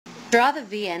Draw the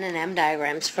V, N, and M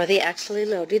diagrams for the axially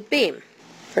loaded beam.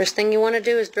 First thing you want to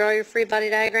do is draw your free body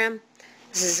diagram.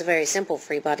 This is a very simple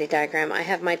free body diagram. I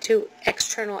have my two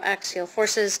external axial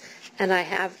forces, and I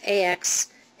have AX,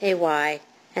 AY,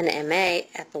 and MA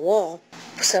at the wall.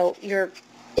 So your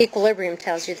equilibrium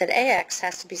tells you that AX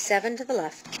has to be 7 to the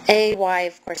left. AY,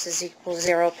 of course, is equal to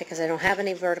 0 because I don't have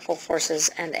any vertical forces,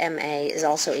 and MA is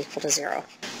also equal to 0.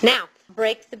 Now,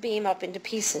 break the beam up into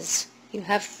pieces. You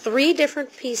have 3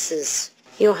 different pieces.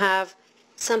 You'll have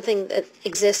something that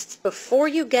exists before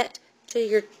you get to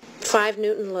your 5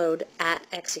 Newton load at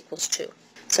x equals 2.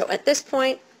 So at this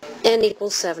point, N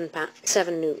equals 7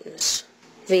 newtons.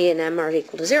 V and M are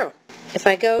equal to 0. If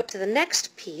I go to the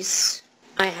next piece,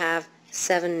 I have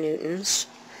 7 newtons.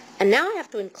 And now I have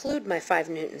to include my 5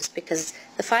 newtons because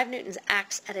the 5 newtons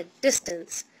acts at a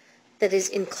distance that is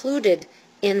included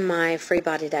in my free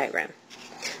body diagram.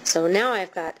 So now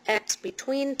I've got x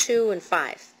between 2 and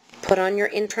 5. Put on your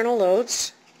internal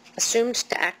loads, assumed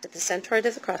to act at the centroid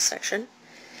of the cross-section.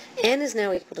 N is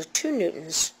now equal to 2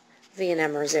 newtons. V and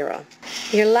M are 0.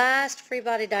 Your last free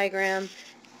body diagram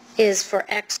is for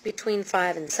x between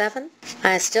 5 and 7.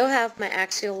 I still have my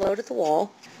axial load at the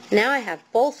wall. Now I have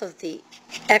both of the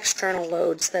external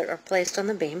loads that are placed on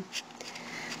the beam.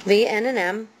 V, N, and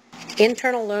M,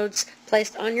 internal loads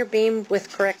placed on your beam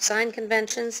with correct sign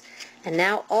conventions, and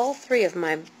now all 3 of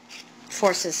my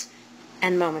forces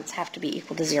and moments have to be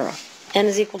equal to 0. N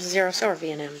is equal to 0, so are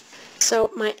V and M. So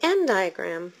my N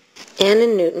diagram, N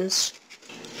in newtons,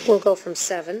 will go from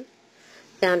 7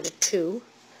 down to 2,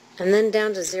 and then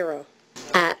down to 0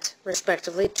 at,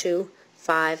 respectively, 2,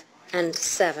 5, and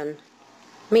 7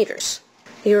 meters.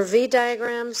 Your V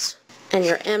diagrams and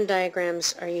your M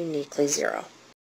diagrams are uniquely 0.